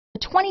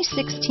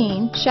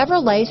2016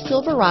 Chevrolet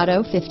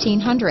Silverado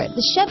 1500.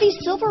 The Chevy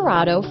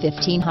Silverado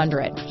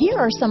 1500. Here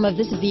are some of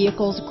this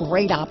vehicle's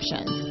great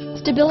options: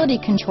 stability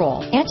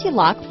control,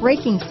 anti-lock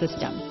braking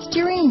system,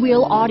 steering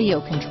wheel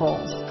audio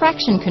controls,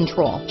 traction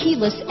control,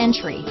 keyless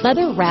entry,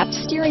 leather-wrapped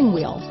steering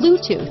wheel,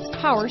 Bluetooth,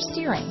 power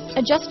steering,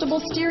 adjustable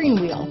steering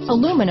wheel,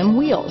 aluminum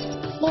wheels,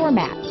 floor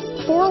mats,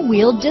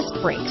 four-wheel disc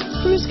brakes,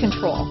 cruise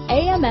control,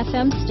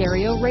 AM/FM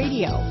stereo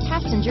radio,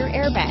 passenger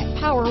airbag,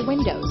 power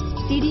windows,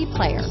 CD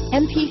player,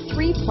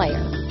 MP3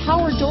 player,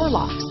 power door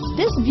locks.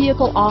 This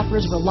vehicle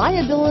offers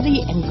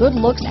reliability and good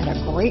looks at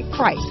a great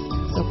price.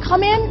 So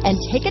come in and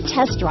take a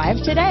test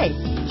drive today.